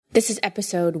This is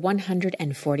episode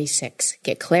 146.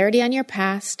 Get clarity on your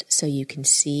past so you can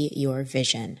see your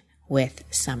vision with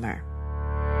Summer.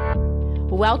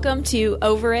 Welcome to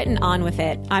Over It and On With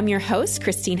It. I'm your host,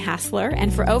 Christine Hassler,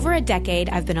 and for over a decade,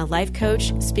 I've been a life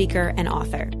coach, speaker, and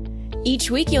author. Each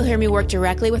week, you'll hear me work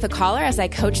directly with a caller as I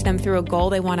coach them through a goal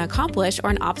they want to accomplish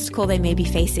or an obstacle they may be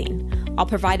facing. I'll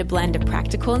provide a blend of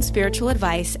practical and spiritual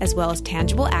advice as well as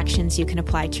tangible actions you can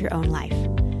apply to your own life.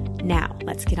 Now,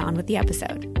 let's get on with the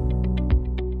episode.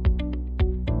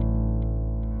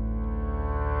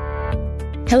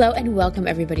 Hello and welcome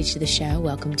everybody to the show.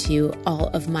 Welcome to all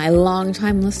of my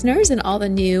longtime listeners and all the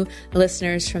new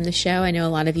listeners from the show. I know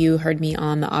a lot of you heard me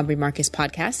on the Aubrey Marcus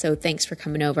podcast, so thanks for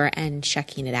coming over and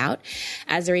checking it out.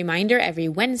 As a reminder, every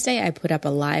Wednesday I put up a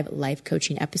live life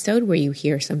coaching episode where you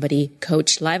hear somebody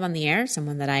coach live on the air,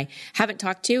 someone that I haven't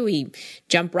talked to. We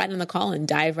jump right on the call and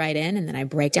dive right in, and then I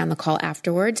break down the call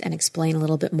afterwards and explain a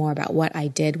little bit more about what I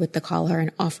did with the caller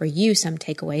and offer you some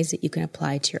takeaways that you can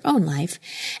apply to your own life.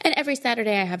 And every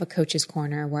Saturday I have a coach's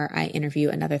corner where I interview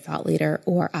another thought leader,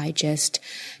 or I just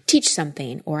teach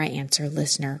something, or I answer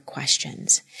listener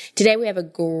questions. Today we have a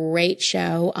great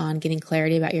show on getting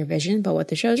clarity about your vision, but what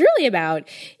the show is really about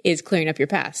is clearing up your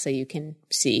past so you can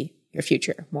see your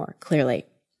future more clearly.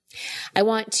 I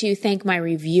want to thank my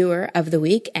reviewer of the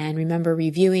week, and remember,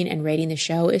 reviewing and rating the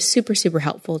show is super, super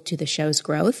helpful to the show's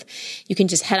growth. You can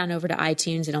just head on over to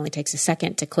iTunes. It only takes a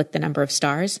second to click the number of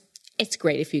stars. It's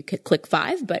great if you could click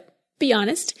 5, but be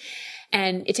honest.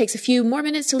 And it takes a few more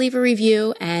minutes to leave a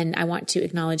review. And I want to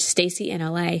acknowledge Stacy in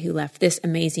LA, who left this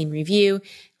amazing review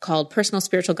called Personal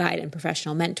Spiritual Guide and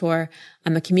Professional Mentor.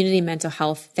 I'm a community mental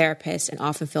health therapist and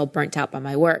often feel burnt out by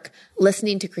my work.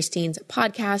 Listening to Christine's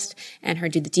podcast and her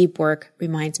do the deep work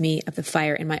reminds me of the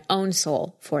fire in my own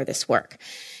soul for this work.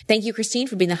 Thank you, Christine,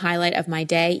 for being the highlight of my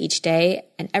day each day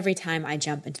and every time I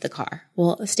jump into the car.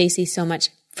 Well, Stacy, so much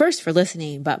first for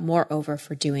listening, but moreover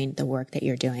for doing the work that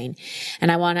you're doing. And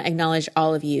I want to acknowledge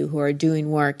all of you who are doing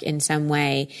work in some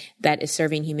way that is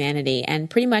serving humanity. And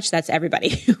pretty much that's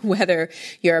everybody, whether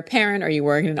you're a parent or you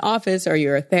work in an office or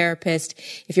you're a therapist.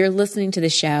 If you're listening to the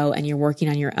show and you're working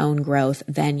on your own growth,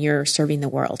 then you're serving the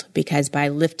world, because by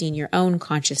lifting your own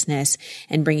consciousness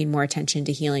and bringing more attention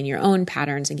to healing your own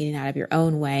patterns and getting out of your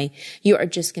own way, you are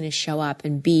just going to show up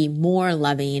and be more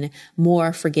loving,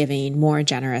 more forgiving, more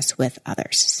generous with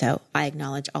others. So I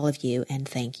acknowledge all of you and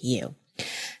thank you.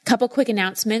 Couple quick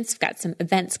announcements. I've got some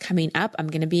events coming up. I'm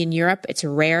going to be in Europe. It's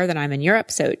rare that I'm in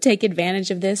Europe, so take advantage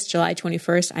of this. July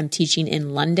 21st, I'm teaching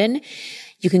in London.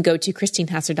 You can go to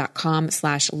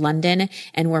christinehassler.com/London,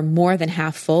 and we're more than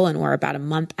half full and we're about a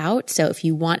month out. So if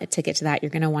you want a ticket to that, you're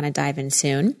going to want to dive in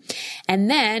soon. And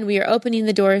then we are opening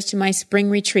the doors to my spring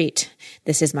retreat.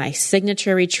 This is my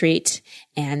signature retreat,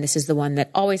 and this is the one that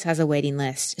always has a waiting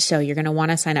list. So you're going to want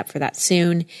to sign up for that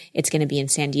soon. It's going to be in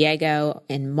San Diego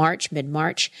in March,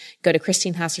 mid-March. Go to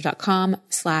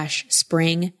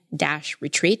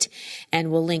christinehassler.com/spring-retreat,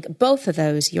 and we'll link both of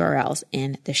those URLs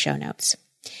in the show notes.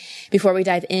 Before we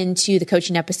dive into the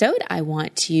coaching episode, I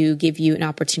want to give you an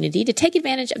opportunity to take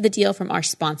advantage of the deal from our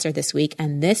sponsor this week,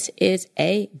 and this is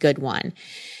a good one.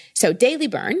 So Daily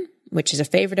Burn, which is a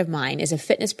favorite of mine, is a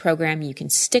fitness program you can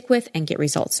stick with and get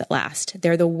results that last.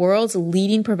 They're the world's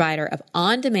leading provider of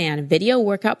on-demand video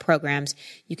workout programs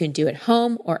you can do at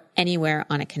home or anywhere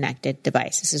on a connected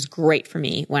device. This is great for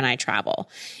me when I travel.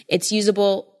 It's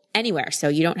usable anywhere, so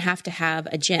you don't have to have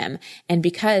a gym. And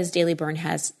because Daily Burn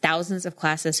has thousands of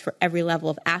classes for every level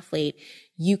of athlete,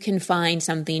 you can find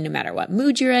something no matter what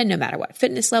mood you're in, no matter what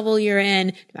fitness level you're in,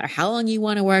 no matter how long you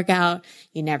want to work out,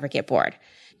 you never get bored.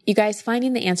 You guys,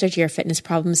 finding the answer to your fitness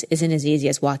problems isn't as easy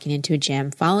as walking into a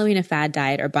gym, following a fad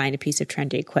diet, or buying a piece of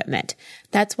trendy equipment.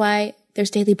 That's why there's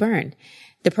Daily Burn.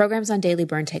 The programs on Daily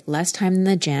Burn take less time than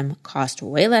the gym, cost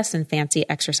way less than fancy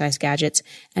exercise gadgets,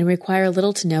 and require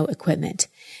little to no equipment.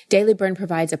 Daily Burn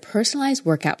provides a personalized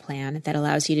workout plan that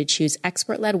allows you to choose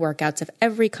expert-led workouts of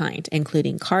every kind,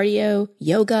 including cardio,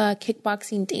 yoga,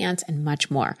 kickboxing, dance, and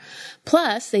much more.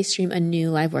 Plus, they stream a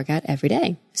new live workout every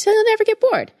day, so you'll never get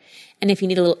bored. And if you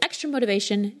need a little extra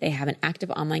motivation, they have an active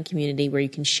online community where you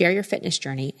can share your fitness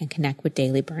journey and connect with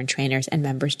Daily Burn trainers and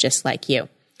members just like you.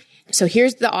 So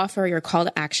here's the offer, your call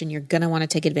to action. You're going to want to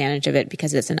take advantage of it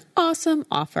because it's an awesome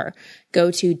offer.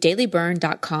 Go to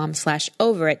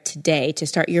dailyburn.com/overit today to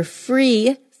start your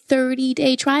free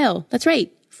 30-day trial. That's right.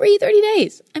 Free 30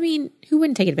 days. I mean, who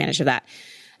wouldn't take advantage of that?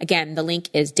 Again, the link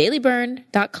is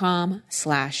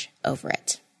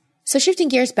dailyburn.com/overit. So shifting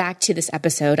gears back to this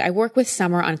episode, I work with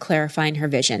Summer on clarifying her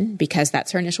vision because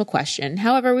that's her initial question.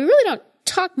 However, we really don't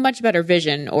talk much about her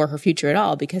vision or her future at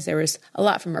all because there was a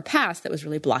lot from her past that was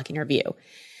really blocking her view.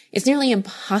 It's nearly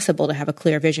impossible to have a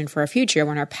clear vision for our future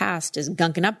when our past is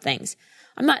gunking up things.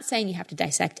 I'm not saying you have to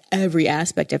dissect every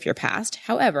aspect of your past.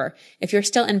 However, if you're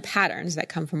still in patterns that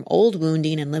come from old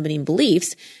wounding and limiting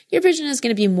beliefs, your vision is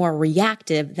going to be more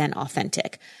reactive than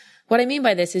authentic. What I mean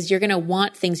by this is you're going to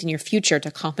want things in your future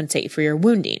to compensate for your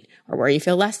wounding or where you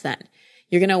feel less than.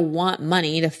 You're going to want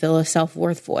money to fill a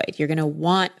self-worth void. You're going to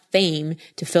want fame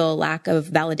to fill a lack of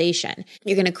validation.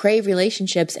 You're going to crave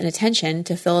relationships and attention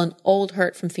to fill an old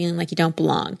hurt from feeling like you don't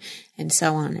belong, and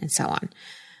so on and so on.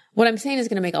 What I'm saying is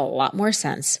going to make a lot more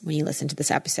sense when you listen to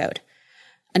this episode.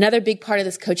 Another big part of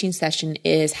this coaching session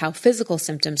is how physical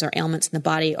symptoms or ailments in the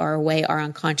body are a way our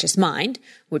unconscious mind,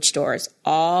 which stores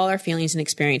all our feelings and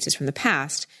experiences from the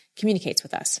past, communicates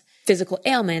with us. Physical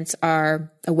ailments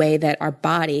are a way that our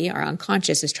body, our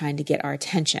unconscious, is trying to get our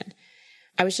attention.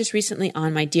 I was just recently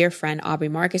on my dear friend Aubrey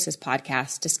Marcus's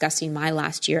podcast discussing my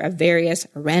last year of various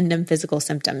random physical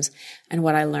symptoms and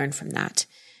what I learned from that.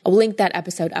 I'll link that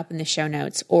episode up in the show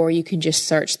notes, or you can just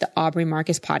search the Aubrey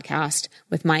Marcus podcast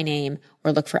with my name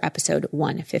or look for episode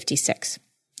 156.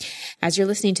 As you're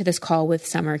listening to this call with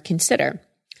Summer, consider,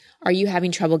 are you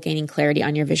having trouble gaining clarity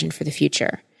on your vision for the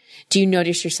future? Do you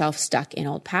notice yourself stuck in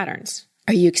old patterns?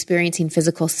 Are you experiencing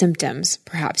physical symptoms?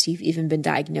 Perhaps you've even been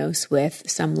diagnosed with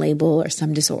some label or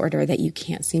some disorder that you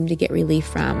can't seem to get relief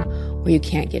from or you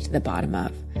can't get to the bottom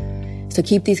of. So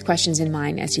keep these questions in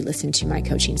mind as you listen to my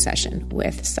coaching session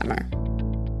with Summer.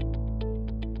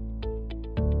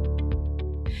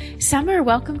 Summer,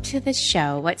 welcome to the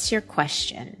show. What's your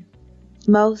question?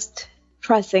 Most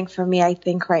pressing for me, I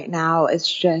think right now is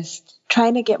just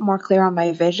trying to get more clear on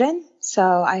my vision. So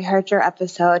I heard your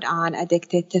episode on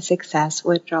Addicted to Success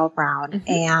with Joel Brown,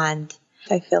 and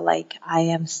I feel like I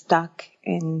am stuck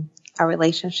in a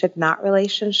not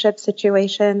relationship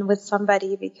situation with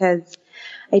somebody because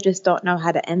I just don't know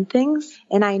how to end things.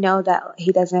 And I know that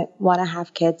he doesn't want to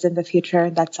have kids in the future.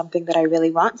 And that's something that I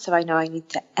really want. So I know I need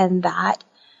to end that.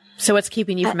 So what's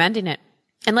keeping you from ending it?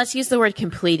 And let's use the word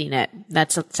completing it.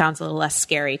 That sounds a little less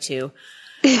scary to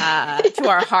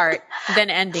our heart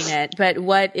than ending it. But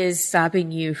what is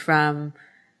stopping you from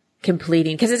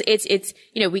completing? Because it's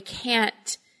we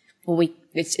can't. Well,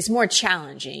 it's more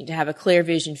challenging to have a clear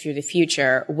vision for the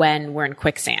future when we're in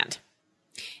quicksand.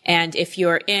 And if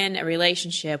you're in a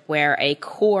relationship where a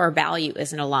core value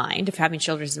isn't aligned, if having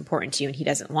children is important to you and he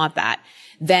doesn't want that,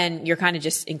 then you're kind of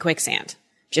just in quicksand,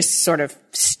 just sort of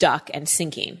stuck and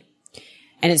sinking.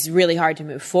 And it's really hard to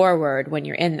move forward when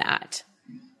you're in that.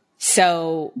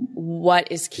 So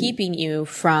what is keeping you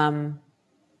from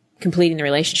completing the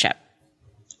relationship?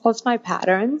 Well, it's my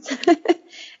patterns.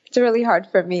 It's really hard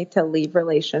for me to leave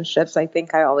relationships. I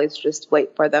think I always just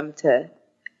wait for them to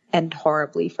end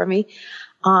horribly for me.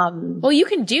 Well, you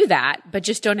can do that, but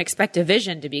just don't expect a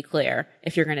vision to be clear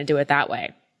if you're going to do it that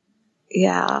way.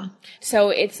 Yeah. So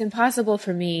it's impossible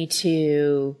for me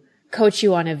to coach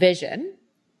you on a vision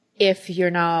if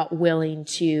you're not willing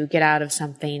to get out of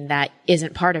something that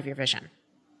isn't part of your vision.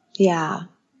 Yeah,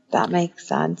 that makes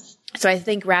sense. So I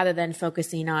think rather than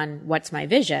focusing on what's my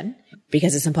vision,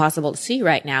 because it's impossible to see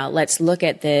right now, let's look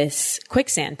at this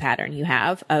quicksand pattern you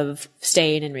have of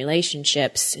staying in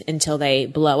relationships until they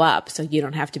blow up so you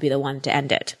don't have to be the one to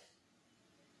end it.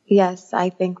 Yes, I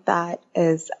think that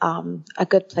is a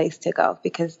good place to go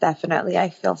because definitely I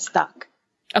feel stuck.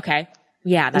 Okay.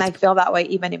 Yeah. And I feel that way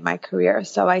even in my career.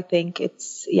 So I think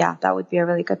that would be a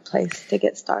really good place to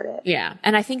get started. Yeah.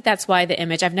 And I think that's why the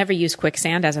image, I've never used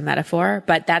quicksand as a metaphor,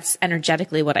 but that's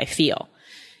energetically what I feel.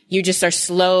 You just are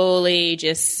slowly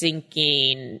just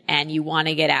sinking and you want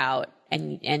to get out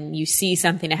and you see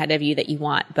something ahead of you that you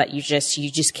want, but you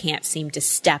just can't seem to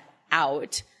step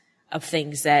out of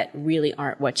things that really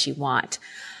aren't what you want.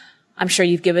 I'm sure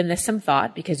you've given this some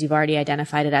thought because you've already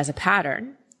identified it as a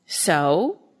pattern.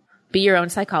 So be your own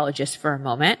psychologist for a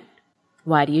moment.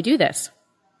 Why do you do this?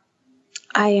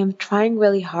 I am trying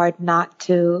really hard not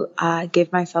to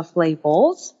give myself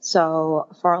labels. So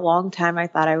for a long time, I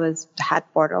thought I had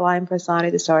borderline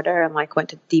personality disorder and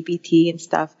went to DBT and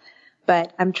stuff.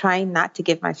 But I'm trying not to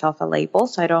give myself a label.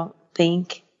 So I don't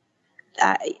think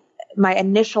my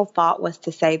initial thought was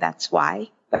to say that's why,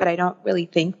 but I don't really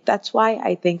think that's why.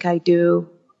 I think I do.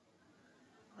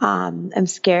 I'm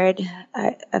scared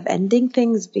of ending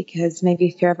things because maybe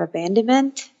fear of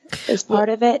abandonment is part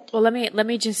of it. Well, let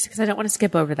me just, because I don't want to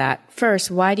skip over that.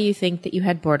 First, why do you think that you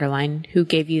had borderline? Who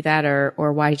gave you that,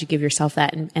 or why did you give yourself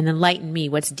that? And enlighten me.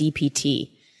 What's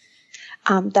DPT?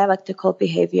 Dialectical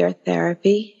behavior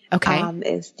therapy. Okay.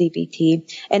 Is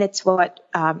DBT. And it's what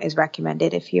is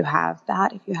recommended if you have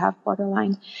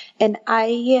borderline. And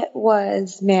I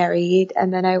was married,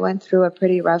 and then I went through a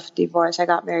pretty rough divorce. I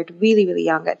got married really, really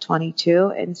young at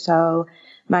 22. And so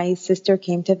my sister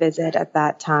came to visit at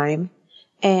that time.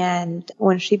 And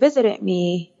when she visited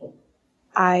me,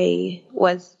 I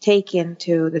was taken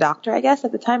to the doctor, I guess,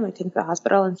 at the time. I was taken to the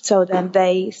hospital. And so then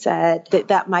they said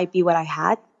that might be what I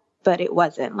had. But it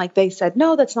wasn't. Like they said,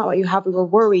 no, that's not what you have. We were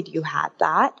worried you had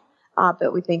that.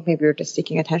 But we think maybe you're just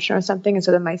seeking attention or something. And so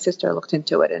then my sister looked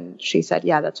into it and she said,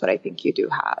 yeah, that's what I think you do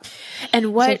have.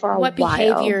 And what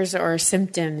behaviors or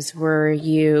symptoms were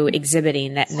you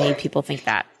exhibiting that made people think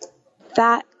that?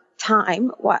 That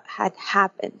time, what had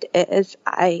happened is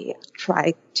I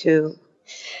tried to,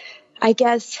 I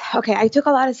took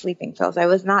a lot of sleeping pills. I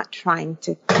was not trying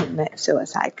to commit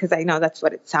suicide because I know that's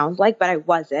what it sounds like, but I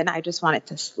wasn't. I just wanted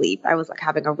to sleep. I was like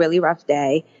having a really rough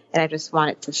day and I just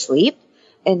wanted to sleep.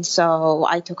 And so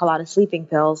I took a lot of sleeping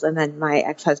pills, and then my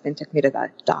ex-husband took me to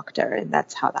the doctor, and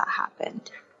that's how that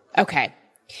happened. Okay.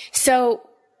 So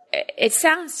it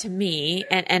sounds to me,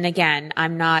 and again,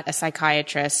 I'm not a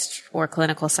psychiatrist or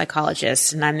clinical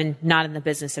psychologist, and I'm not in the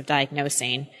business of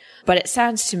diagnosing, but it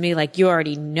sounds to me like you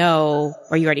already know,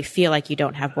 or you already feel like you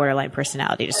don't have borderline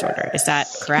personality disorder. Is that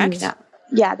correct?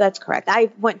 Yeah, that's correct.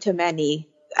 I went to many.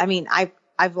 I mean,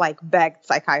 I've like begged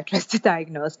psychiatrists to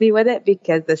diagnose me with it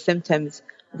because the symptoms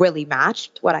really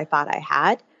matched what I thought I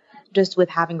had, just with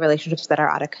having relationships that are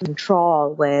out of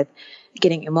control, with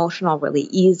getting emotional really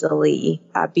easily,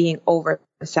 being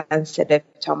oversensitive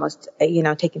to almost,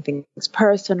 taking things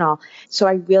personal. So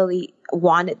I really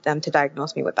wanted them to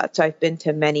diagnose me with that. So I've been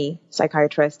to many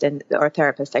psychiatrists or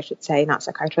therapists, I should say, not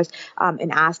psychiatrists,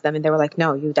 and asked them, and they were like,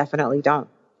 no, you definitely don't.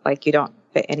 Like, you don't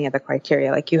fit any of the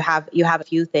criteria. Like, you have a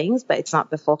few things, but it's not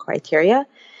the full criteria.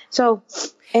 So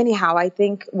anyhow, I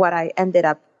think what I ended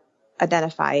up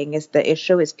identifying is the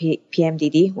issue is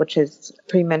PMDD, which is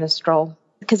premenstrual,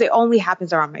 because it only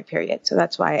happens around my period. So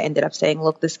that's why I ended up saying,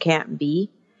 look, this can't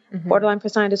be borderline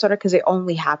personality disorder because it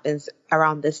only happens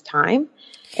around this time.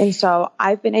 And so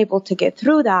I've been able to get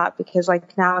through that because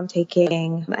like now I'm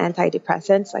taking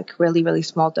antidepressants, like really, really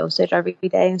small dosage every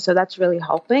day. And so that's really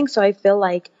helping. So I feel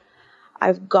like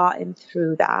I've gotten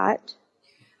through that.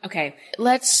 Okay.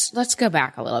 Let's go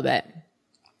back a little bit,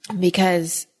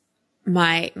 because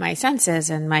my sense is,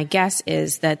 and my guess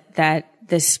is that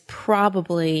this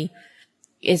probably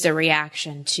is a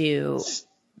reaction to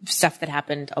stuff that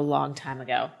happened a long time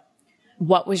ago.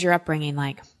 What was your upbringing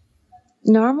like?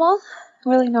 Normal,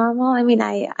 really normal. I mean,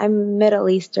 I'm Middle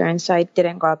Eastern, so I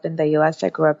didn't grow up in the U.S. I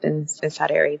grew up in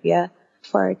Saudi Arabia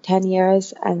for 10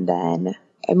 years, and then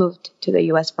I moved to the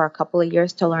U.S. for a couple of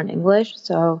years to learn English.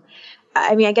 So,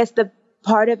 I mean, I guess the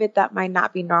part of it that might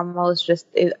not be normal is just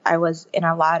I was in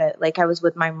a lot of, like, I was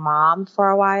with my mom for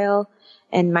a while,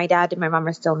 and my dad and my mom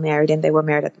are still married, and they were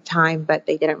married at the time, but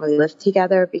they didn't really live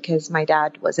together because my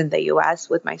dad was in the U.S.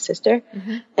 with my sister.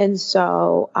 And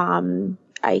so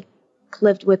I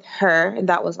lived with her, and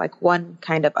that was like one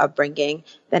kind of upbringing.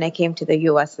 Then I came to the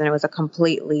U.S. and it was a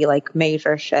completely like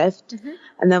major shift.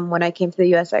 And then when I came to the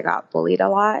U.S., I got bullied a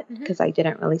lot because I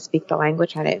didn't really speak the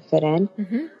language. I didn't fit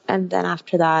in. And then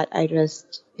after that, I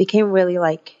just became really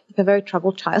like a very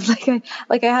troubled child.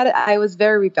 I was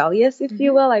very rebellious, if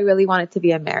you will. I really wanted to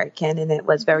be American, and it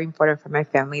was very important for my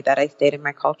family that I stayed in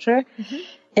my culture.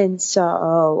 And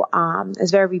so I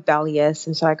was very rebellious.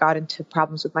 And so I got into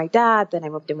problems with my dad. Then I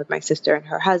moved in with my sister and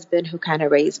her husband, who kind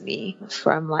of raised me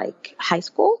from like high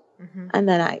school. And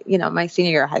then my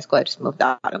senior year of high school, I just moved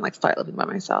out and like started living by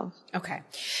myself. Okay.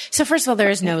 So first of all,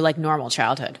 there is no like normal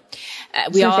childhood.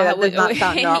 We all that does not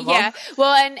sound normal. Yeah.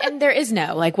 Well, and there is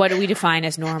no, like, what do we define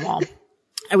as normal?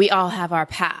 We all have our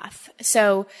path.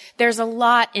 So there's a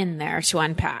lot in there to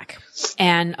unpack.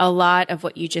 And a lot of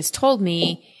what you just told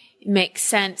me makes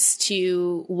sense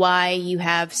to why you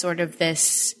have sort of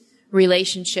this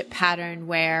relationship pattern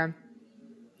where,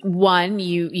 one,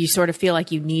 you sort of feel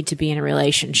like you need to be in a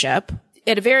relationship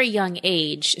at a very young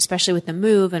age, especially with the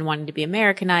move and wanting to be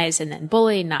Americanized and then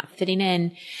bullied, not fitting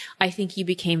in. I think you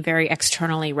became very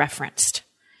externally referenced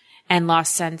and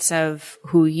lost sense of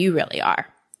who you really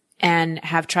are, and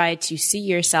have tried to see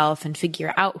yourself and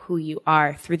figure out who you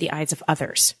are through the eyes of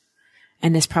others.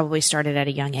 And this probably started at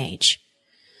a young age.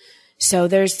 So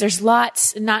there's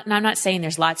lots, I'm not saying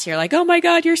there's lots here like, oh my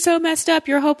God, you're so messed up,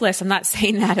 you're hopeless. I'm not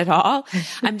saying that at all.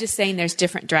 I'm just saying there's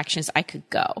different directions I could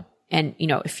go. And,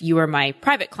 if you were my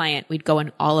private client, we'd go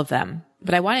in all of them.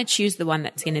 But I want to choose the one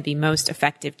that's going to be most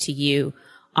effective to you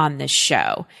on this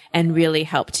show and really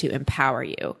help to empower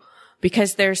you.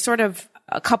 Because there's sort of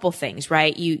a couple things,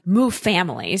 right? You move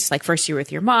families, like first you're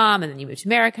with your mom and then you move to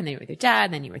America and then you're with your dad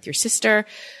and then you're with your sister.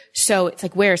 So it's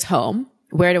like, where's home?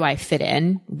 Where do I fit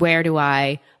in? Where do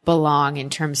I belong in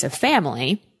terms of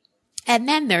family? And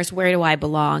then there's where do I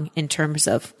belong in terms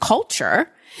of culture?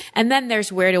 And then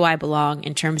there's where do I belong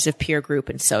in terms of peer group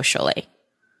and socially?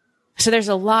 So there's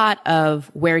a lot of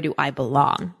where do I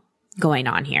belong going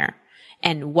on here,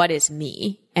 and what is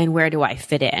me, and where do I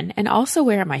fit in? And also,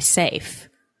 where am I safe?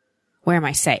 Where am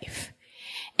I safe?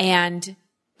 And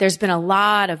there's been a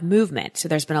lot of movement. So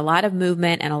there's been a lot of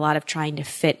movement and a lot of trying to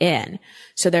fit in.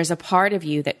 So there's a part of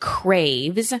you that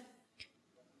craves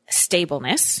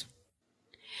stableness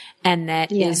and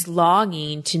that is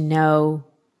longing to know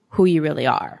who you really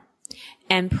are.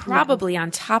 And probably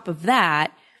on top of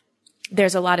that,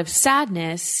 there's a lot of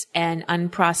sadness and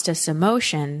unprocessed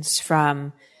emotions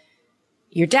from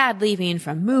your dad leaving,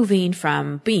 from moving,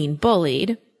 from being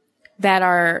bullied that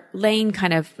are laying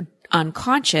kind of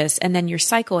unconscious, and then your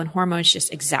cycle and hormones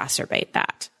just exacerbate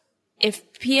that.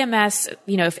 If PMS,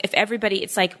 if everybody,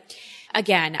 it's like,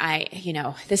 again,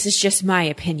 this is just my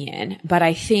opinion, but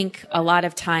I think a lot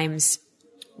of times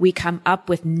we come up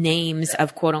with names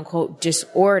of quote unquote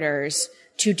disorders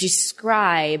to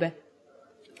describe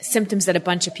symptoms that a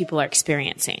bunch of people are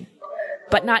experiencing.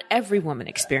 But not every woman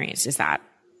experiences that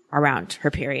around her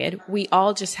period. We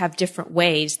all just have different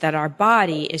ways that our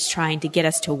body is trying to get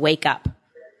us to wake up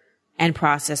and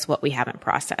process what we haven't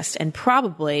processed. And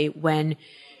probably when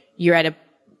you're at a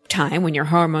time when your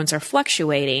hormones are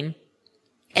fluctuating,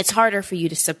 it's harder for you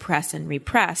to suppress and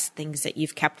repress things that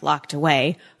you've kept locked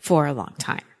away for a long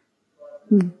time.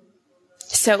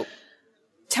 So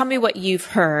tell me what you've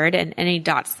heard and any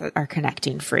dots that are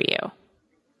connecting for you.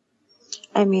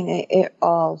 I mean,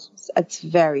 it's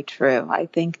very true. I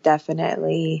think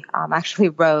definitely, actually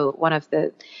wrote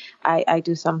I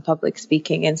do some public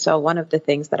speaking. And so one of the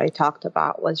things that I talked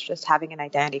about was just having an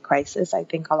identity crisis. I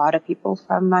think a lot of people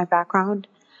from my background,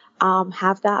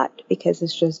 have that because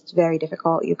it's just very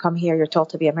difficult. You come here, you're told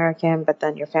to be American, but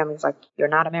then your family's like, you're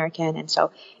not American. And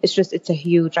so it's a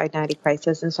huge identity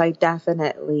crisis. And so I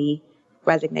definitely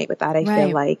resonate with that. I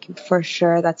feel like for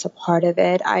sure that's a part of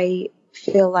it. I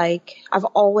feel like I've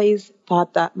always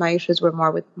thought that my issues were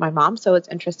more with my mom. So it's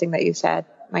interesting that you said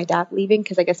my dad leaving,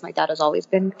 because I guess my dad has always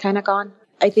been kind of gone.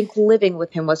 I think living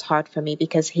with him was hard for me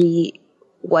because he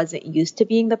wasn't used to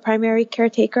being the primary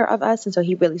caretaker of us. And so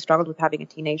he really struggled with having a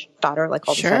teenage daughter, like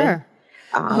all of a sudden.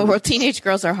 Well, teenage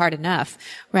girls are hard enough,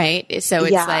 right? So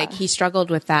it's like he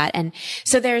struggled with that. And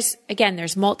so there's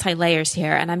multi-layers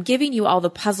here, and I'm giving you all the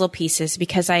puzzle pieces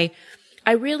because I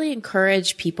really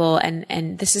encourage people,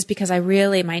 and this is because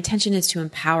my intention is to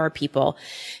empower people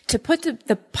to put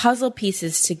the puzzle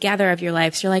pieces together of your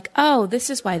life. So you're like, oh, this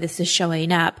is why this is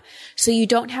showing up. So you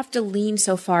don't have to lean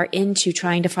so far into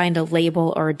trying to find a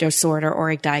label or a disorder or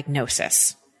a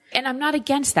diagnosis. And I'm not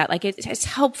against that. Like it's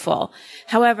helpful.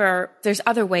 However, there's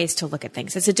other ways to look at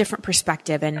things. It's a different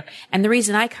perspective. And the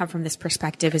reason I come from this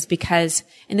perspective is because,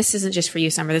 and this isn't just for you,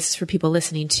 Summer, this is for people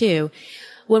listening too.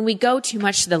 When we go too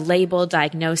much to the label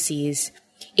diagnoses,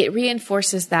 it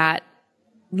reinforces that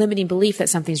limiting belief that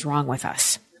something's wrong with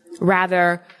us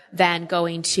rather than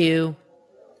going to,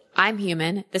 I'm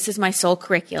human. This is my soul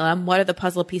curriculum. What are the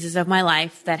puzzle pieces of my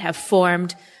life that have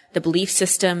formed the belief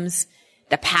systems,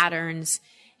 the patterns,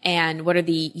 and what are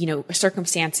the,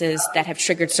 circumstances that have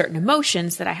triggered certain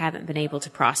emotions that I haven't been able to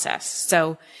process?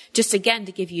 So just again,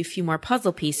 to give you a few more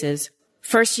puzzle pieces,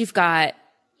 first you've got,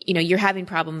 you're having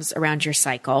problems around your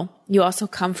cycle. You also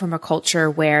come from a culture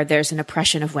where there's an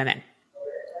oppression of women.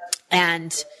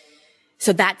 And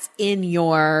so that's in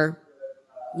your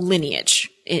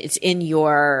lineage. It's in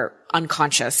your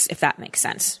unconscious, if that makes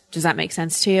sense. Does that make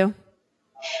sense to you?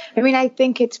 I mean, I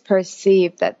think it's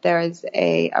perceived that there is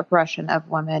a oppression of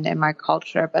women in my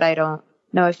culture, but I don't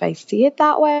know if I see it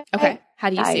that way. Okay. How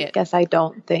do you see it? I guess I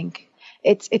don't think.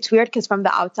 It's weird because from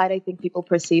the outside, I think people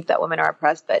perceive that women are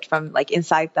oppressed, but from like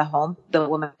inside the home, the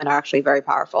women are actually very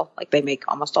powerful. Like they make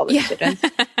almost all the decisions.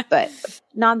 But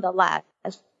nonetheless,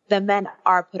 the men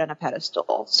are put on a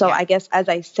pedestal. So I guess as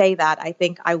I say that, I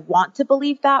think I want to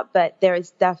believe that, but there is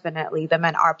definitely the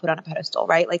men are put on a pedestal,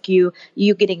 right? Like you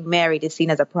getting married is seen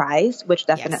as a prize, which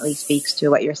definitely speaks to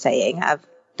what you're saying of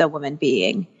the woman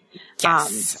being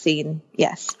seen.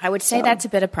 Yes. I would say that's a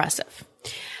bit oppressive.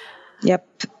 Yep.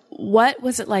 What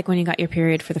was it like when you got your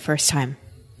period for the first time?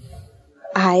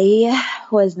 I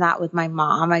was not with my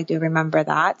mom. I do remember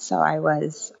that. So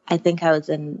I think I was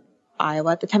in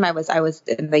Iowa at the time. I was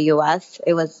in the US.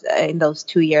 It was in those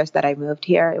 2 years that I moved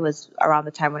here. It was around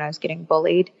the time when I was getting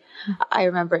bullied. I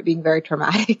remember it being very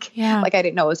traumatic. Yeah. Like I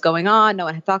didn't know what was going on. No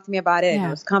one had talked to me about it and Yeah.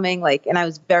 it was coming. Like, and I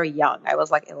was very young. I was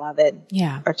like 11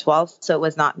 or 12. So it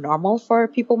was not normal for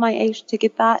people my age to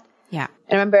get that. Yeah.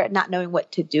 I remember not knowing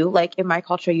what to do. Like in my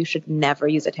culture, you should never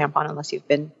use a tampon unless you've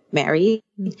been married.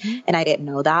 And I didn't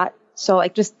know that. So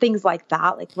like just things like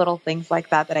that, like little things like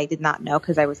that I did not know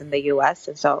because I was in the US.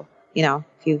 And so, you know,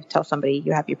 if you tell somebody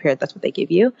you have your period, that's what they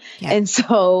give you. Yeah. And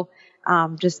so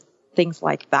just things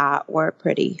like that were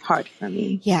pretty hard for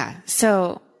me. Yeah.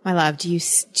 So, my love, do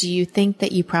you think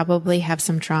that you probably have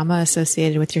some trauma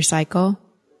associated with your cycle?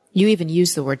 You even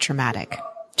use the word traumatic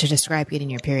to describe getting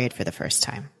your period for the first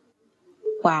time.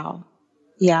 Wow.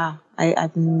 Yeah.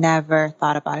 I've never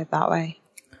thought about it that way.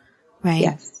 Right.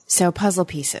 Yes. So puzzle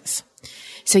pieces.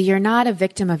 So you're not a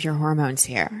victim of your hormones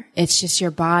here. It's just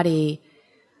your body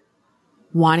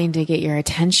wanting to get your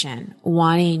attention,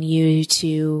 wanting you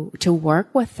to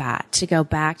work with that, to go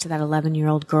back to that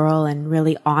 11-year-old girl and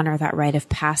really honor that rite of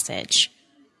passage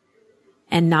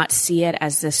and not see it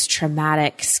as this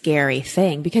traumatic, scary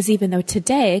thing. Because even though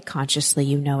today, consciously,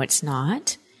 you know it's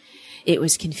not, it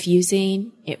was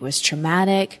confusing, it was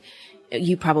traumatic,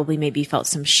 you probably maybe felt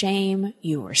some shame,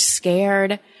 you were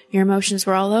scared, your emotions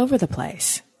were all over the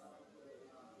place.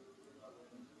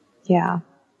 Yeah.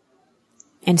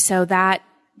 And so that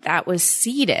was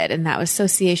seeded and that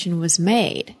association was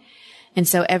made. And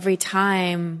so every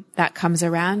time that comes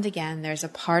around again, there's a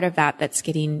part of that that's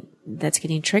getting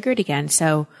triggered again.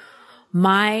 So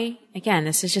again,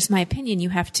 this is just my opinion. You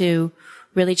have to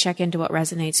really check into what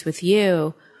resonates with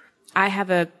you. I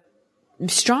have a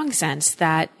strong sense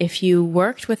that if you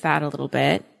worked with that a little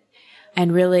bit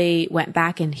and really went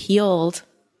back and healed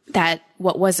that,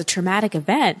 what was a traumatic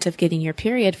event of getting your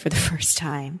period for the first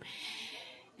time,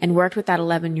 and worked with that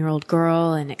 11-year-old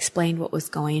girl and explained what was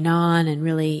going on and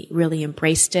really, really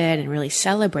embraced it and really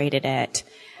celebrated it,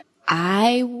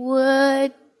 I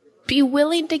would be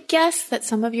willing to guess that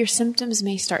some of your symptoms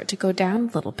may start to go down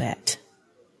a little bit.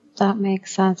 That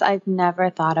makes sense. I've never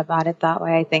thought about it that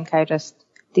way. I think I just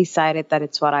decided that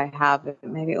it's what I have.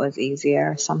 Maybe it was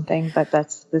easier or something, but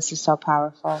this is so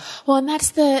powerful. Well, and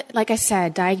that's like I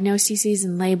said, diagnoses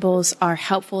and labels are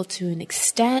helpful to an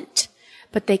extent,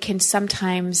 but they can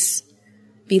sometimes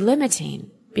be limiting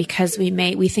because we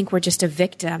think we're just a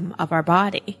victim of our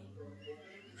body,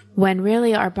 when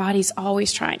really our body's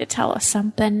always trying to tell us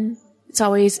something. It's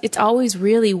always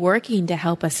really working to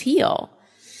help us heal.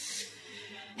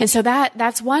 And so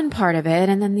that's one part of it.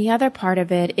 And then the other part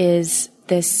of it is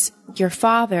your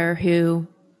father who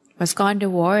was gone to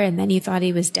war, and then you thought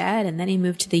he was dead, and then he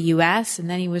moved to the US, and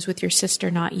then he was with your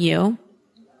sister, not you.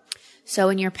 So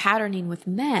in your patterning with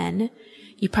men,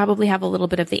 you probably have a little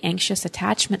bit of the anxious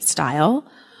attachment style,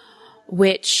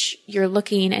 which you're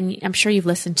looking, and I'm sure you've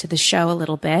listened to the show a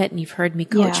little bit and you've heard me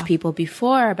coach people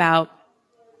before about,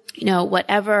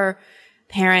 whatever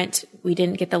parent we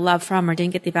didn't get the love from or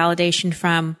didn't get the validation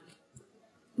from,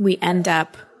 we end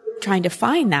up trying to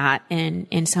find that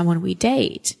in someone we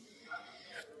date.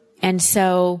 And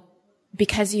so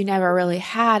because you never really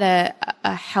had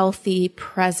a healthy,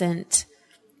 present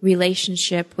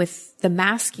relationship with the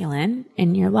masculine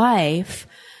in your life,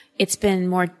 it's been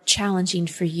more challenging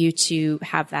for you to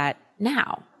have that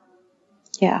now.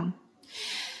 Yeah,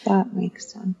 that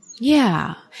makes sense.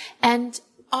 Yeah. And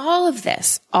all of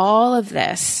this, all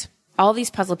these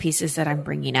puzzle pieces that I'm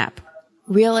bringing up,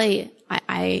 really,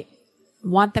 I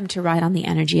want them to ride on the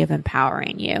energy of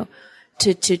empowering you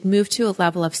to move to a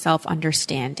level of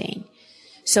self-understanding.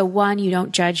 So one, you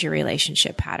don't judge your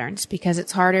relationship patterns because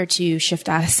it's harder to shift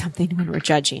out of something when we're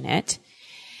judging it.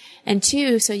 And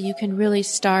two, so you can really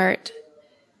start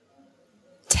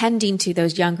tending to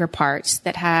those younger parts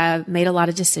that have made a lot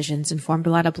of decisions and formed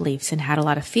a lot of beliefs and had a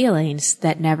lot of feelings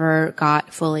that never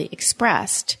got fully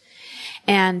expressed.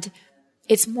 And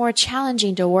it's more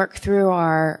challenging to work through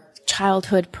our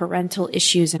childhood parental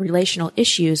issues and relational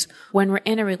issues when we're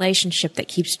in a relationship that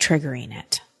keeps triggering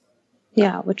it.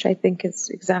 Yeah, which I think is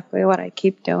exactly what I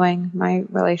keep doing. My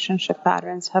relationship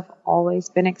patterns have always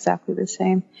been exactly the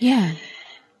same. Yeah.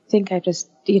 I think I just,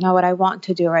 what I want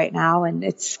to do right now, and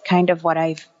it's kind of what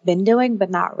I've been doing, but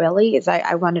not really, is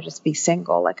I want to just be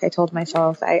single. Like I told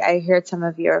myself, I heard some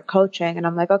of your coaching and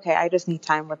I'm like, okay, I just need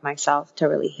time with myself to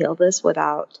really heal this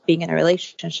without being in a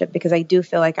relationship, because I do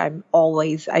feel like I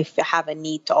have a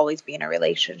need to always be in a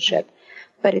relationship.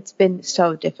 But it's been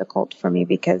so difficult for me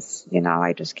because,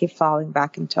 I just keep falling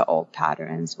back into old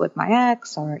patterns with my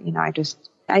ex, or,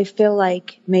 I feel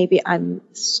like maybe I'm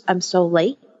so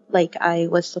late. Like I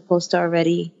was supposed to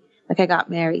already, I got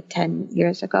married 10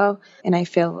 years ago, and I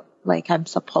feel like I'm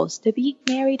supposed to be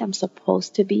married. I'm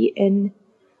supposed to be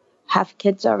have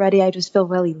kids already. I just feel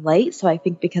really late. So I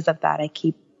think because of that, I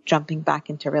keep jumping back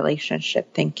into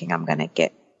relationship thinking I'm going to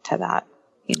get to that,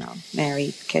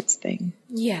 married kids thing.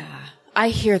 Yeah, I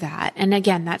hear that. And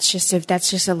again, that's just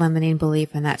a limiting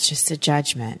belief, and that's just a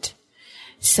judgment.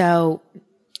 So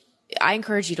I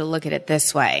encourage you to look at it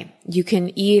this way. You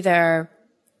can either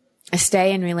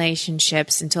stay in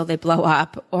relationships until they blow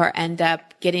up, or end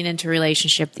up getting into a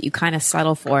relationship that you kind of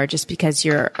settle for just because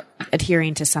you're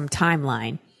adhering to some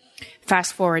timeline.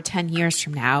 Fast forward 10 years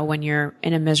from now when you're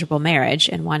in a miserable marriage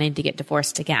and wanting to get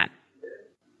divorced again.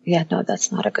 Yeah, no,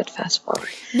 that's not a good fast forward.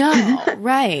 No,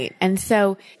 right. And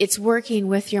so it's working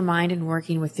with your mind and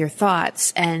working with your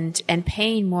thoughts and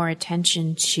paying more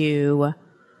attention to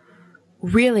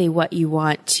really what you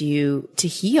want to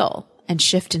heal and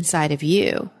shift inside of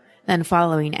you than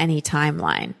following any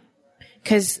timeline.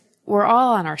 Because we're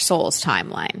all on our soul's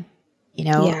timeline,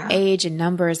 age and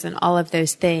numbers and all of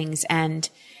those things. And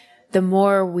the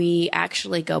more we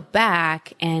actually go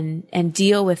back and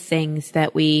deal with things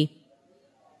that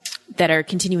are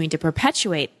continuing to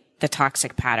perpetuate the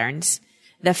toxic patterns,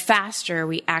 the faster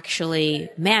we actually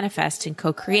manifest and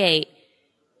co-create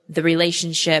the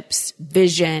relationships,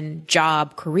 vision,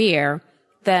 job, career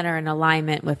that are in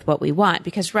alignment with what we want.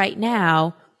 Because right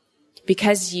now,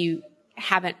 because you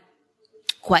haven't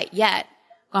quite yet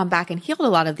gone back and healed a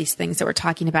lot of these things that we're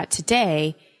talking about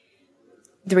today,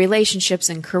 the relationships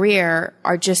and career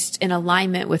are just in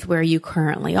alignment with where you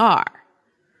currently are,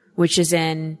 which is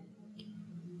in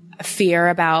fear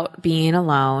about being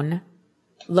alone,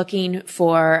 looking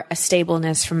for a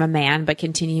stableness from a man, but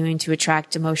continuing to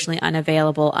attract emotionally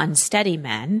unavailable, unsteady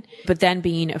men, but then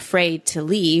being afraid to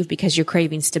leave because you're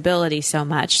craving stability so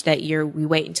much that we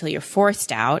wait until you're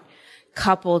forced out,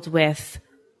 coupled with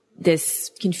this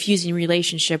confusing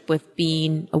relationship with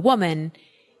being a woman,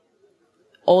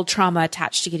 old trauma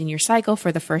attached to getting your cycle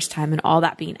for the first time, and all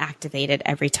that being activated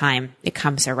every time it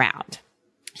comes around.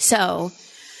 So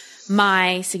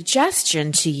my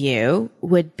suggestion to you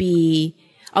would be,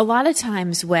 a lot of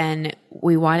times when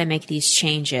we want to make these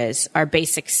changes, our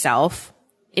basic self,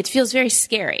 it feels very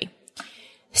scary.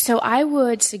 So I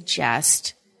would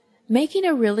suggest making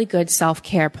a really good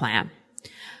self-care plan,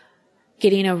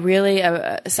 getting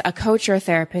a coach or a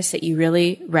therapist that you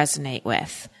really resonate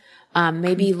with.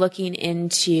 Maybe looking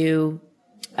into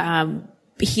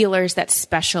healers that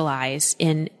specialize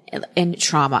in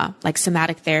trauma, like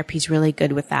somatic therapy is really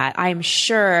good with that. I am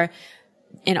sure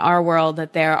in our world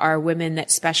that there are women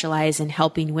that specialize in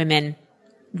helping women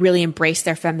really embrace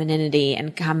their femininity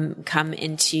and come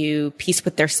into peace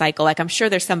with their cycle. Like, I'm sure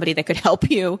there's somebody that could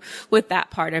help you with that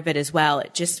part of it as well.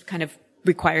 It just kind of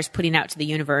requires putting out to the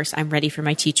universe, I'm ready for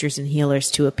my teachers and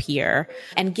healers to appear,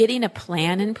 and getting a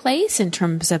plan in place in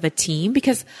terms of a team,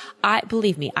 because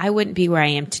believe me, I wouldn't be where I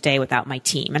am today without my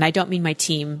team. And I don't mean my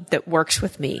team that works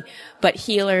with me, but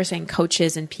healers and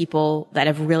coaches and people that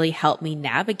have really helped me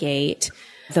navigate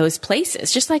those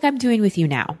places, just like I'm doing with you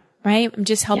now, right? I'm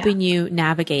just helping you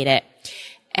navigate it.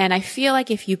 And I feel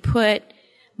like if you put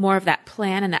more of that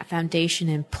plan and that foundation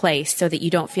in place so that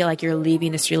you don't feel like you're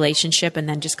leaving this relationship and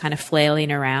then just kind of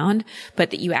flailing around,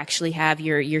 but that you actually have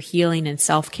your healing and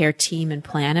self-care team and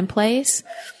plan in place,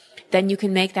 then you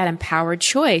can make that empowered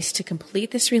choice to complete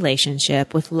this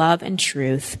relationship with love and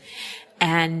truth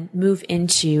and move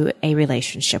into a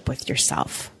relationship with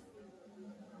yourself.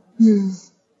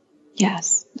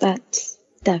 Yes, that's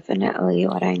definitely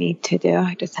what I need to do.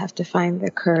 I just have to find the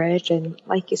courage and,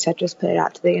 like you said, just put it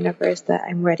out to the universe that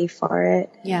I'm ready for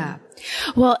it. Yeah.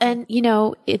 Well, and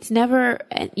it's never,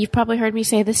 you've probably heard me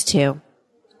say this too.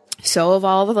 So have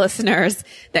all the listeners,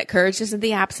 that courage isn't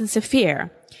the absence of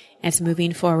fear. It's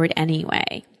moving forward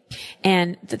anyway.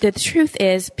 And the truth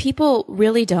is, people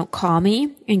really don't call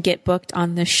me and get booked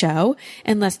on the show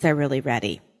unless they're really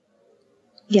ready.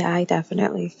 Yeah, I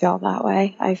definitely feel that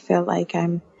way. I feel like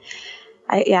I'm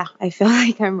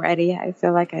ready. I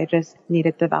feel like I just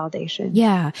needed the validation.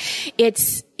 Yeah.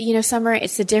 It's, Summer,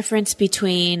 it's the difference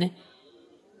between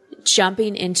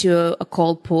jumping into a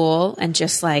cold pool and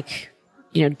just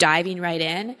diving right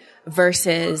in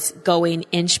versus going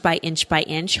inch by inch by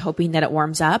inch, hoping that it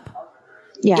warms up.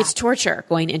 Yeah. It's torture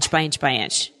going inch by inch by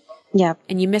inch. Yeah.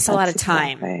 And you miss a lot of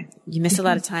time. Exactly. You miss a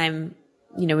lot of time,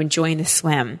 enjoying the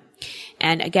swim.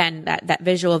 And again, that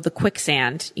visual of the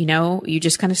quicksand, you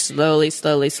just kind of slowly.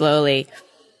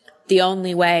 The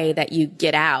only way that you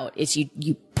get out is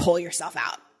you pull yourself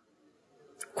out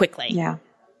quickly. Yeah.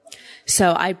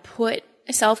 So I put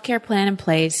a self-care plan in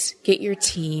place, get your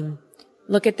team,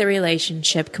 look at the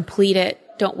relationship, complete it.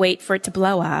 Don't wait for it to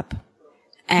blow up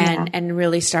and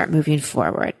really start moving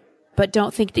forward. But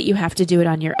don't think that you have to do it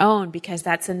on your own, because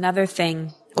that's another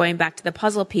thing going back to the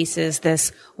puzzle pieces,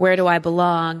 this where do I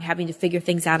belong, having to figure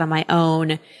things out on my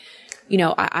own.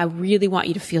 I really want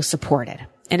you to feel supported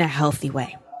in a healthy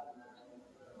way.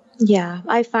 Yeah,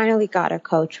 I finally got a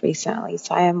coach recently.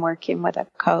 So I am working with a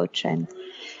coach, and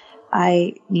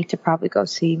I need to probably go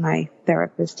see my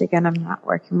therapist again. I'm not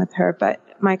working with her, but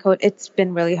my coach, it's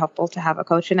been really helpful to have a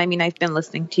coach. And I mean, I've been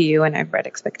listening to you and I've read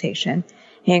Expectation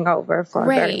Hangover for a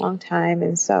very long time.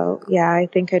 And so, yeah, I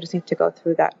think I just need to go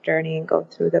through that journey and go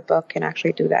through the book and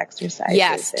actually do the exercises.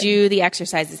 Yes, do the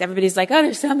exercises. Everybody's like, oh,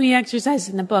 there's so many exercises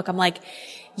in the book. I'm like,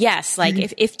 yes, like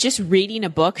if just reading a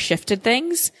book shifted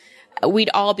things,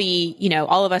 we'd all be,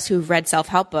 all of us who've read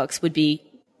self-help books would be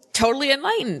totally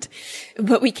enlightened.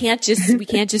 But we can't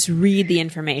just read the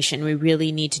information. We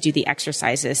really need to do the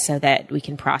exercises so that we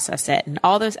can process it. And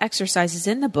all those exercises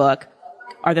in the book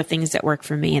are the things that work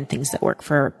for me and things that work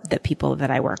for the people that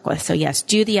I work with. So yes,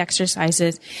 do the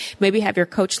exercises. Maybe have your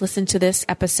coach listen to this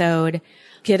episode,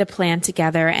 get a plan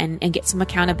together and get some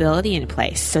accountability in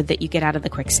place so that you get out of the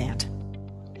quicksand.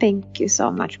 Thank you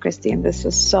so much, Christine. This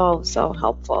was so, so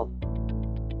helpful.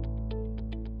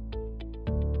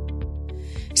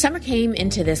 Summer came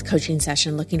into this coaching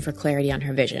session looking for clarity on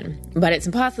her vision, but it's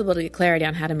impossible to get clarity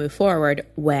on how to move forward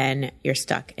when you're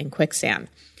stuck in quicksand.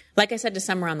 Like I said to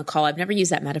Summer on the call, I've never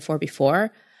used that metaphor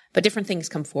before, but different things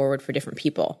come forward for different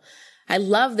people. I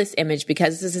love this image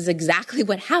because this is exactly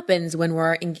what happens when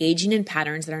we're engaging in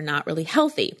patterns that are not really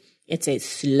healthy. It's a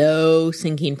slow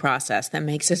sinking process that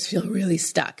makes us feel really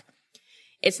stuck.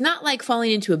 It's not like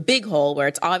falling into a big hole where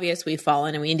it's obvious we've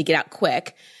fallen and we need to get out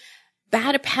quick.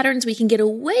 Bad patterns we can get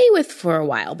away with for a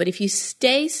while, but if you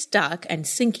stay stuck and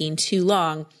sinking too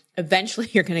long, eventually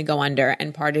you're going to go under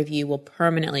and part of you will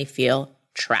permanently feel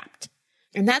trapped.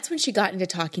 And that's when she got into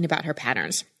talking about her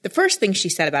patterns. The first thing she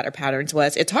said about her patterns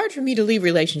was, it's hard for me to leave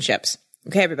relationships.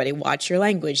 Okay, everybody, watch your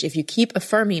language. If you keep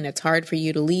affirming it's hard for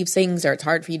you to leave things or it's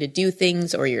hard for you to do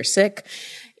things or you're sick,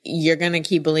 you're going to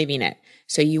keep believing it.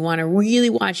 So you want to really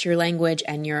watch your language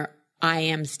and your I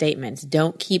am statements.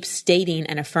 Don't keep stating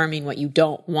and affirming what you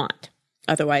don't want.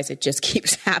 Otherwise, it just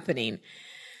keeps happening.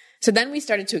 So then we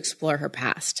started to explore her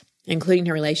past, including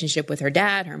her relationship with her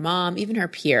dad, her mom, even her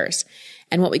peers.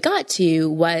 And what we got to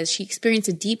was she experienced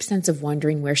a deep sense of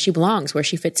wondering where she belongs, where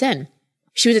she fits in.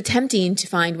 She was attempting to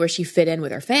find where she fit in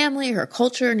with her family, her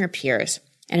culture, and her peers.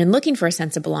 And in looking for a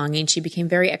sense of belonging, she became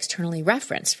very externally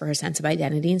referenced for her sense of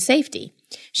identity and safety.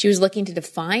 She was looking to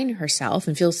define herself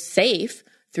and feel safe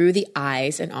through the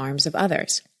eyes and arms of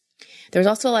others. There was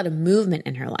also a lot of movement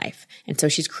in her life, and so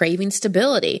she's craving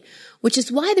stability, which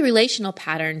is why the relational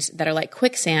patterns that are like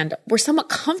quicksand were somewhat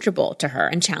comfortable to her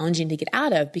and challenging to get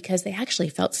out of because they actually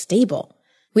felt stable.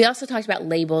 We also talked about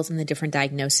labels and the different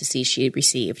diagnoses she had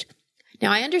received.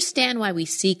 Now, I understand why we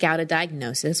seek out a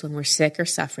diagnosis when we're sick or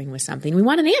suffering with something. We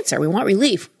want an answer. We want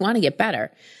relief. We want to get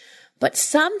better. But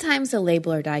sometimes a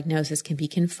label or diagnosis can be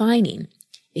confining.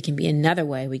 It can be another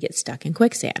way we get stuck in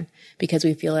quicksand because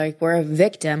we feel like we're a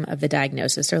victim of the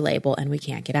diagnosis or label and we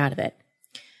can't get out of it.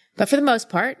 But for the most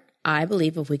part, I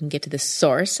believe if we can get to the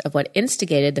source of what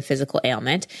instigated the physical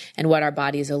ailment and what our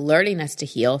body is alerting us to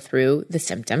heal through the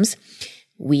symptoms,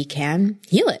 we can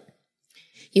heal it.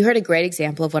 You heard a great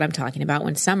example of what I'm talking about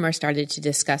when Summer started to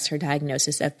discuss her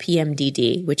diagnosis of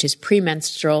PMDD, which is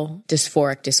premenstrual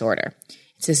dysphoric disorder.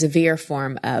 It's a severe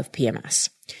form of PMS.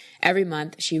 Every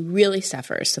month, she really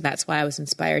suffers. So that's why I was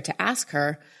inspired to ask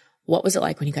her, what was it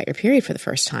like when you got your period for the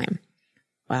first time?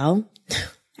 Well,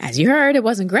 as you heard, it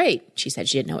wasn't great. She said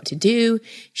she didn't know what to do.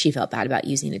 She felt bad about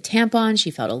using a tampon. She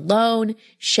felt alone,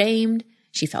 shamed.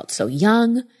 She felt so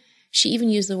young. She even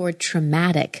used the word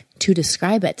traumatic to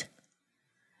describe it.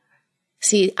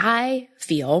 See, I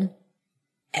feel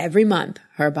every month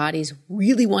her body's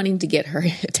really wanting to get her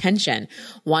attention,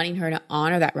 wanting her to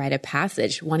honor that rite of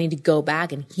passage, wanting to go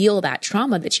back and heal that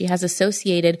trauma that she has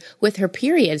associated with her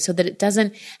period so that it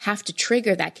doesn't have to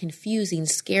trigger that confusing,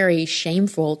 scary,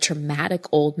 shameful, traumatic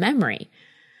old memory.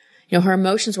 You know, her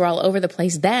emotions were all over the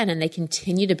place then and they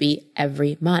continue to be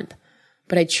every month.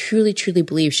 But I truly, truly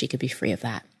believe she could be free of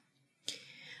that.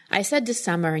 I said to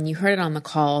Summer, and you heard it on the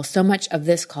call, so much of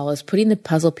this call is putting the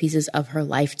puzzle pieces of her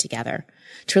life together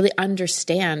to really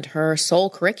understand her soul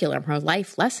curriculum, her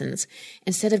life lessons,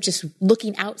 instead of just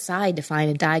looking outside to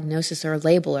find a diagnosis or a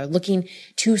label or looking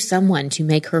to someone to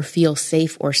make her feel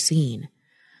safe or seen.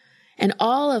 And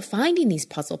all of finding these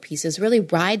puzzle pieces really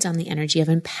rides on the energy of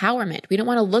empowerment. We don't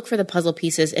want to look for the puzzle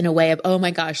pieces in a way of, oh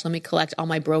my gosh, let me collect all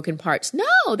my broken parts.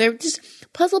 No, they're just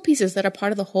puzzle pieces that are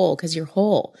part of the whole because you're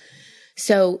whole.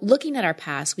 So looking at our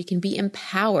past, we can be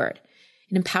empowered.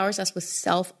 It empowers us with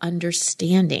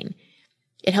self-understanding.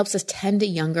 It helps us tend to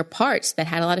younger parts that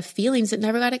had a lot of feelings that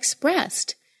never got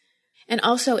expressed. And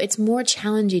also, it's more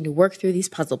challenging to work through these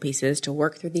puzzle pieces, to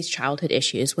work through these childhood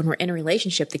issues when we're in a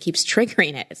relationship that keeps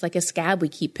triggering it. It's like a scab we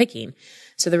keep picking.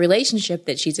 So the relationship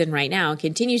that she's in right now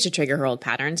continues to trigger her old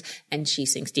patterns, and she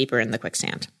sinks deeper in the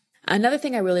quicksand. Another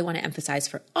thing I really want to emphasize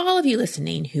for all of you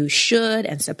listening who should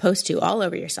and supposed to all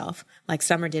over yourself, like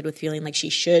Summer did with feeling like she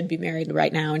should be married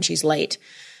right now and she's late.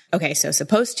 Okay, so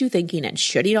supposed to thinking and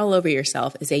shoulding all over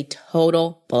yourself is a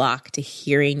total block to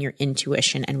hearing your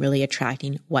intuition and really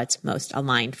attracting what's most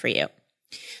aligned for you.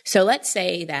 So let's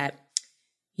say that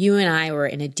you and I were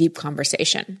in a deep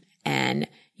conversation and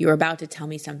you were about to tell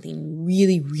me something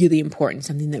really, really important,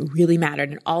 something that really mattered.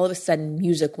 And all of a sudden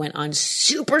music went on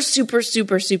super, super,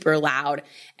 super, super loud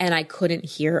and I couldn't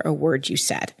hear a word you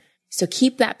said. So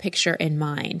keep that picture in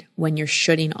mind when you're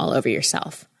shoulding all over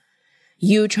yourself.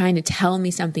 You trying to tell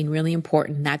me something really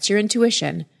important, that's your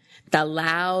intuition. The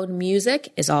loud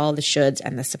music is all the shoulds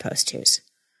and the supposed tos.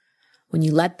 When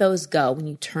you let those go, when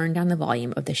you turn down the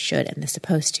volume of the should and the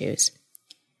supposed tos,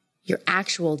 your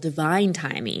actual divine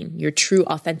timing, your true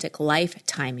authentic life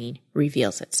timing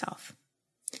reveals itself.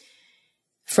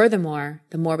 Furthermore,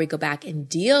 the more we go back and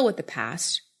deal with the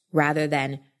past rather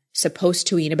than supposed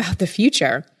toing about the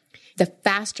future, the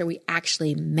faster we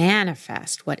actually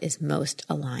manifest what is most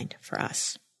aligned for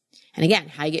us. And again,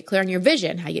 how you get clear on your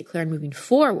vision, how you get clear on moving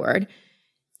forward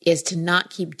is to not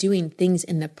keep doing things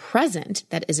in the present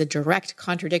that is a direct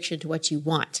contradiction to what you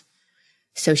want.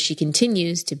 So she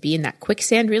continues to be in that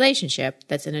quicksand relationship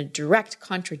that's in a direct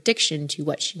contradiction to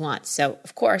what she wants. So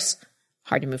of course,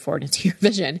 hard to move forward into your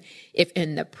vision if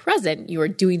in the present you are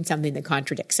doing something that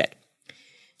contradicts it.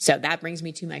 So that brings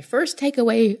me to my first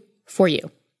takeaway for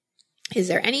you. Is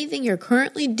there anything you're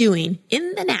currently doing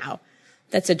in the now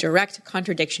that's a direct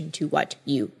contradiction to what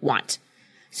you want?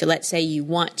 So let's say you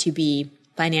want to be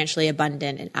financially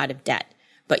abundant and out of debt,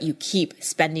 but you keep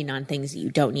spending on things that you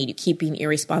don't need. You keep being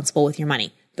irresponsible with your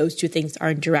money. Those two things are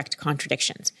in direct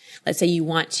contradictions. Let's say you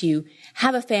want to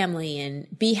have a family and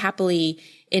be happily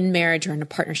in marriage or in a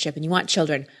partnership and you want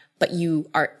children, but you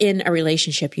are in a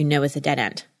relationship you know is a dead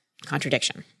end.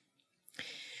 Contradiction.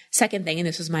 Second thing, and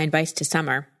this was my advice to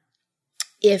Summer,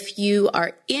 if you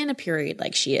are in a period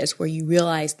like she is where you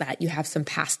realize that you have some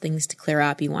past things to clear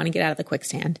up, you want to get out of the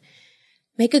quicksand,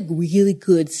 make a really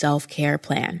good self-care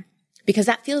plan because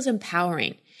that feels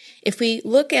empowering. If we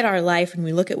look at our life and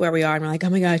we look at where we are and we're like,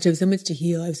 oh my gosh, I have so much to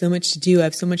heal, I have so much to do, I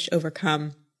have so much to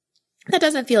overcome, that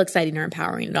doesn't feel exciting or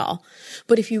empowering at all.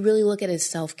 But if you really look at it as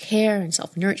self-care and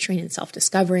self-nurturing and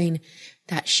self-discovering,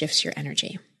 that shifts your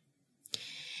energy.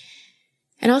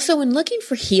 And also when looking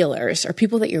for healers or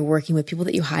people that you're working with, people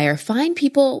that you hire, find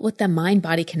people with the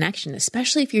mind-body connection,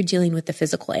 especially if you're dealing with the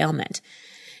physical ailment.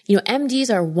 You know,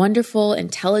 MDs are wonderful,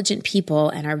 intelligent people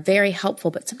and are very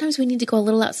helpful, but sometimes we need to go a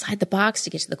little outside the box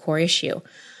to get to the core issue.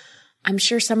 I'm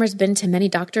sure Summer's been to many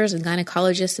doctors and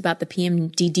gynecologists about the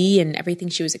PMDD and everything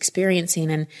she was experiencing.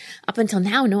 And up until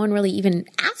now, no one really even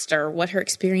asked her what her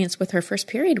experience with her first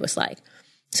period was like.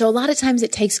 So a lot of times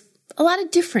it takes a lot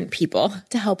of different people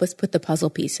to help us put the puzzle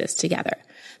pieces together.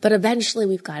 But eventually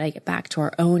we've got to get back to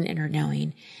our own inner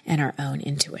knowing and our own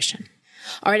intuition.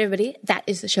 All right, everybody, that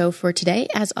is the show for today.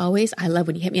 As always, I love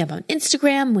when you hit me up on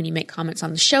Instagram, when you make comments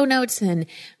on the show notes, and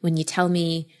when you tell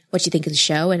me what you think of the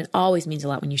show. And it always means a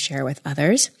lot when you share with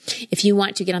others. If you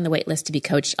want to get on the wait list to be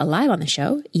coached live on the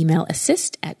show, email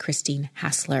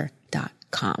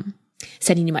assist@christinehassler.com.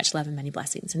 Sending you much love and many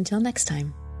blessings. Until next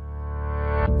time.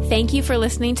 Thank you for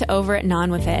listening to Over It and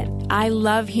On With It. I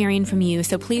love hearing from you,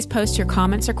 so please post your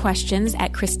comments or questions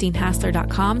at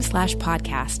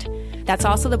christinehassler.com/podcast. That's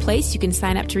also the place you can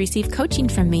sign up to receive coaching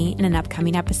from me in an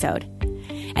upcoming episode.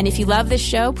 And if you love this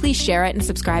show, please share it and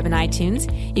subscribe in iTunes.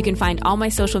 You can find all my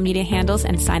social media handles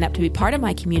and sign up to be part of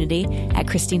my community at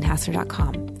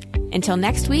christinehassler.com. Until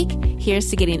next week, here's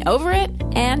to getting over it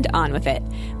and on with it.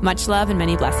 Much love and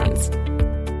many blessings.